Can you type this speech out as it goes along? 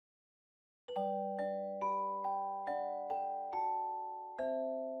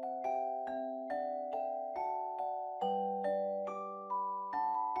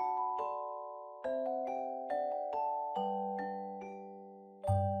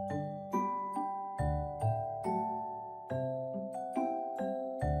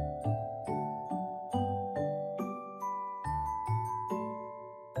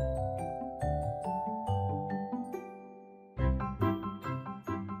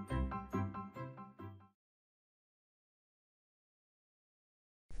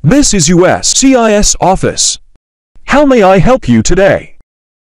This is USCIS office. How may I help you today?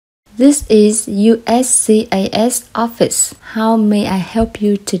 This is USCIS office. How may I help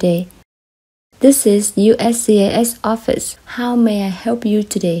you today? This is USCIS office. How may I help you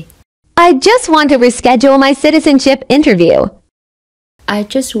today? I just want to reschedule my citizenship interview. I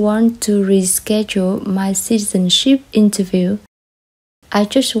just want to reschedule my citizenship interview. I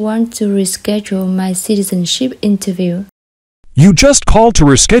just want to reschedule my citizenship interview. You just called to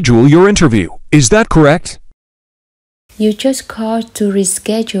reschedule your interview. Is that correct? You just called to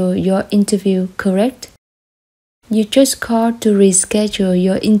reschedule your interview, correct? You just called to reschedule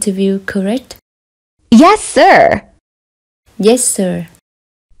your interview, correct? Yes, sir. Yes, sir.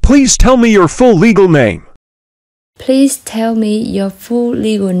 Please tell me your full legal name. Please tell me your full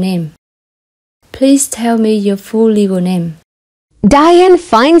legal name. Please tell me your full legal name. Diane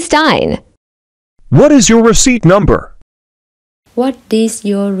Feinstein. What is your receipt number? What is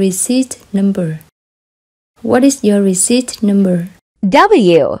your receipt number? What is your receipt number?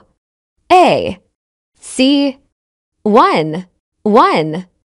 W A C 1 1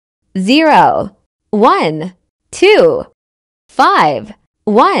 0 1 2 5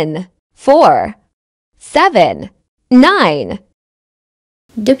 1 4 7 9.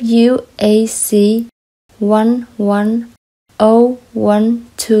 WAC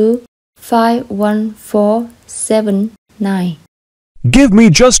 1101251479. Give me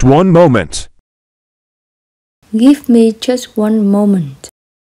just one moment. Give me just one moment.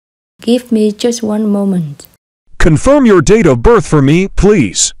 Give me just one moment. Confirm your date of birth for me,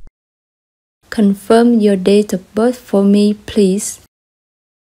 please. Confirm your date of birth for me, please.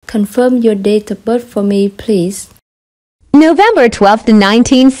 Confirm your date of birth for me, please. November 12th,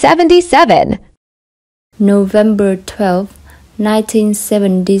 1977. November 12th,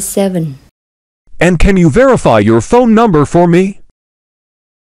 1977. And can you verify your phone number for me?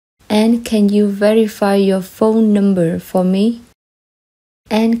 And can you verify your phone number for me?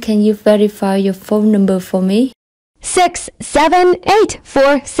 And can you verify your phone number for me?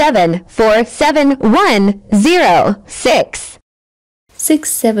 67847471006.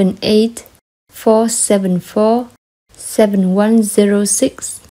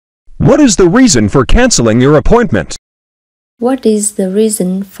 678-474-7106. What is the reason for canceling your appointment? What is the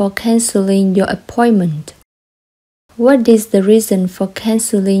reason for canceling your appointment? What is the reason for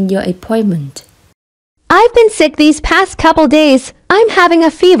canceling your appointment? I've been sick these past couple days. I'm having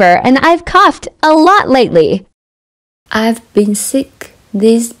a fever and I've coughed a lot lately. I've been sick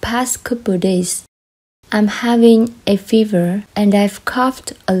these past couple days. I'm having a fever and I've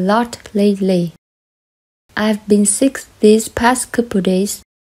coughed a lot lately. I've been sick these past couple days.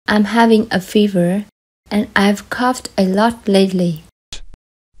 I'm having a fever and I've coughed a lot lately.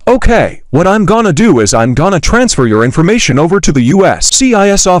 Okay, what I'm gonna do is I'm gonna transfer your information over to the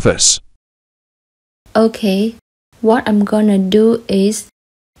USCIS office. Okay, what I'm gonna do is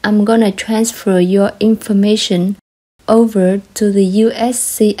I'm gonna transfer your information over to the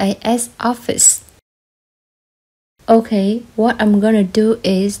USCIS office. Okay, what I'm gonna do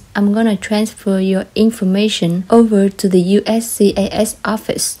is I'm gonna transfer your information over to the USCIS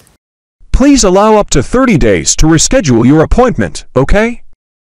office. Please allow up to 30 days to reschedule your appointment, okay?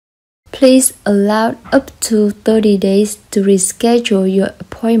 Please allow up to 30 days to reschedule your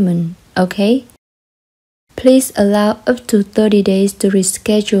appointment, okay? Please allow up to 30 days to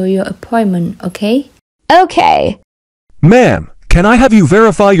reschedule your appointment, okay? Okay. Ma'am, can I have you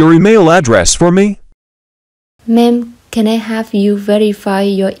verify your email address for me? Ma'am, can I have you verify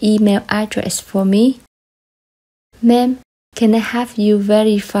your email address for me? Ma'am, can I have you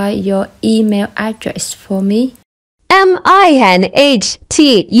verify your email address for me?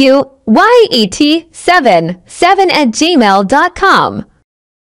 MINHTUYET77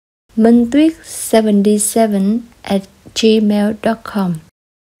 Minhtuyết77@gmail.com.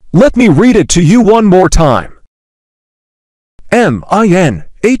 Let me read it to you one more time.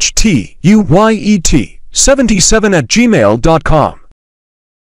 MINHTUYET77@gmail.com.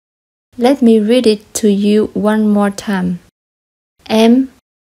 Let me read it to you one more time.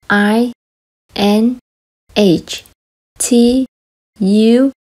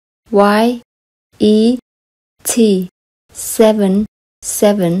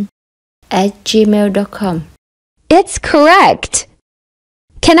 It's correct.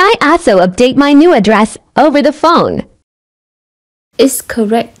 Can I also update my new address over the phone? It's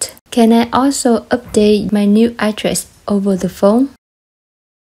correct. Can I also update my new address over the phone?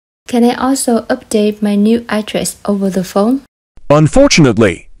 Can I also update my new address over the phone?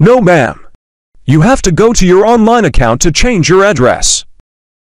 Unfortunately, no ma'am. You have to go to your online account to change your address.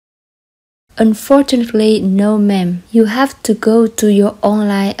 Unfortunately, no ma'am. You have to go to your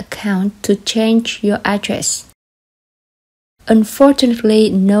online account to change your address. Unfortunately,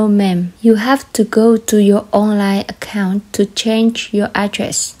 no ma'am. You have to go to your online account to change your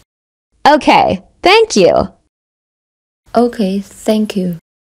address. Okay, thank you. Okay, thank you.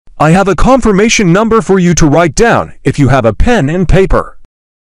 I have a confirmation number for you to write down if you have a pen and paper.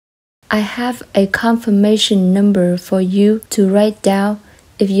 I have a confirmation number for you to write down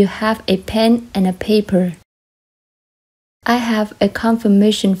if you have a pen and a paper. I have a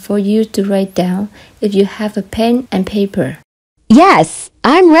confirmation for you to write down if you have a pen and paper. Yes,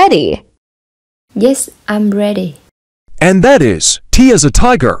 I'm ready. Yes, I'm ready. And that is T as a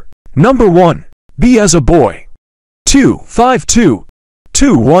tiger, number 1, B as a boy, 252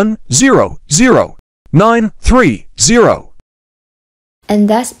 2100 930. And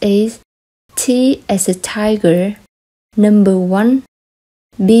that is T as a tiger, number 1,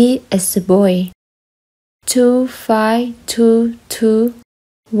 B as a boy, 2522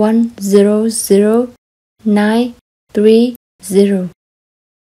 100 930.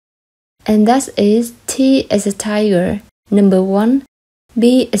 And that is T as a tiger, number 1,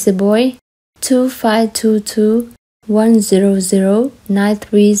 B as a boy, 2522 100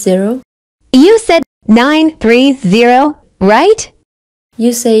 930. You said 930, right?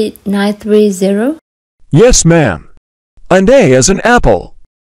 You say 930? Yes, ma'am. And A as an apple.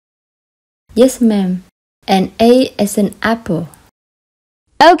 Yes, ma'am. And A as an apple.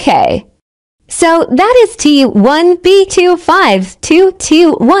 Okay. So that is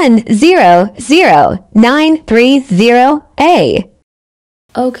T1B25221000930A.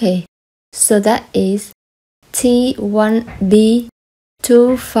 Okay. So that is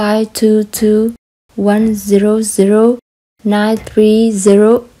T1B2522 100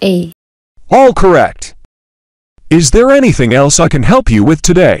 930A. All correct. Is there anything else I can help you with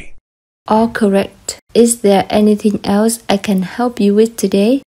today? All correct. Is there anything else I can help you with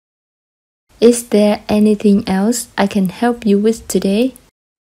today? Is there anything else I can help you with today?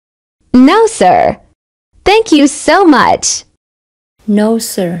 No, sir. Thank you so much. No,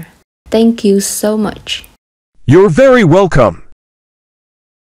 sir. Thank you so much. You're very welcome.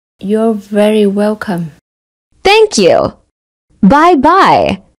 You're very welcome. Thank you.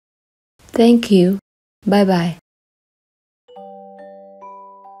 Bye-bye. Thank you. Bye-bye.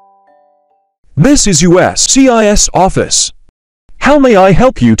 This is USCIS office. How may I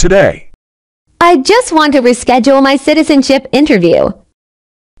help you today? I just want to reschedule my citizenship interview.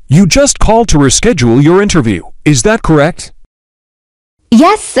 You just called to reschedule your interview, is that correct?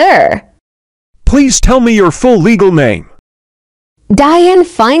 Yes, sir. Please tell me your full legal name. Diane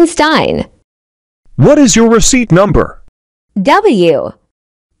Feinstein. What is your receipt number? W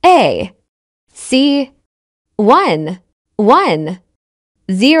A C 1 1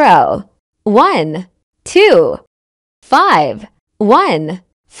 0 1 2 5 1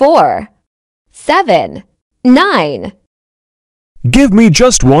 4 7 9. Give me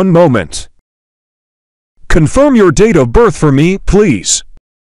just one moment. Confirm your date of birth for me, please.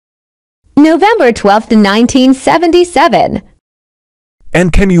 November 12th, 1977.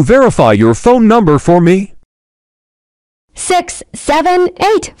 And can you verify your phone number for me?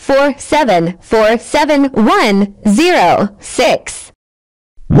 67847471006.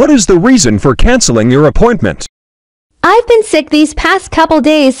 What is the reason for canceling your appointment? I've been sick these past couple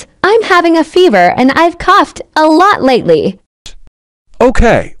days. I'm having a fever and I've coughed a lot lately.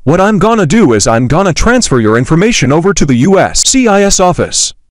 Okay, what I'm gonna do is I'm gonna transfer your information over to the USCIS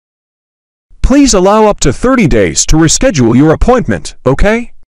office. Please allow up to 30 days to reschedule your appointment,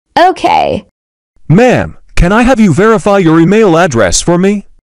 okay? Okay. Ma'am, can I have you verify your email address for me?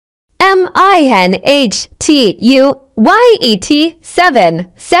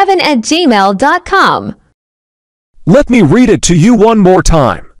 MINHTUYET77@gmail.com. Let me read it to you one more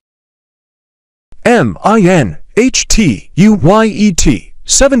time.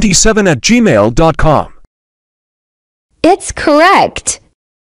 MINHTUYET77@gmail.com. It's correct.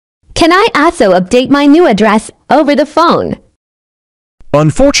 Can I also update my new address over the phone?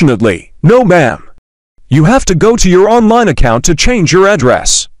 Unfortunately, no ma'am. You have to go to your online account to change your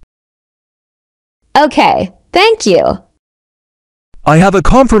address. Okay, thank you. I have a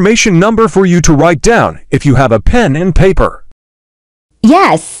confirmation number for you to write down if you have a pen and paper.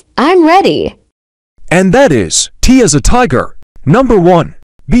 Yes, I'm ready. And that is T as a tiger, number 1,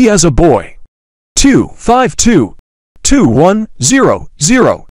 B as a boy, 252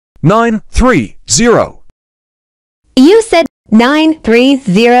 2100 930. You said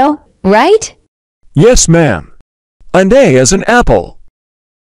 930, right? Yes, ma'am. And A as an apple.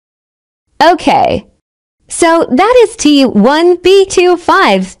 Okay. So that is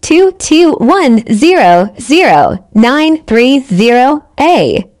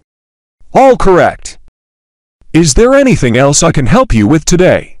T1B2522100930A. All correct. Is there anything else I can help you with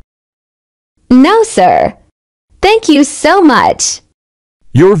today? No, sir. Thank you so much.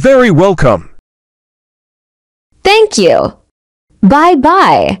 You're very welcome. Thank you.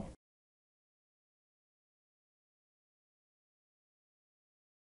 Bye-bye.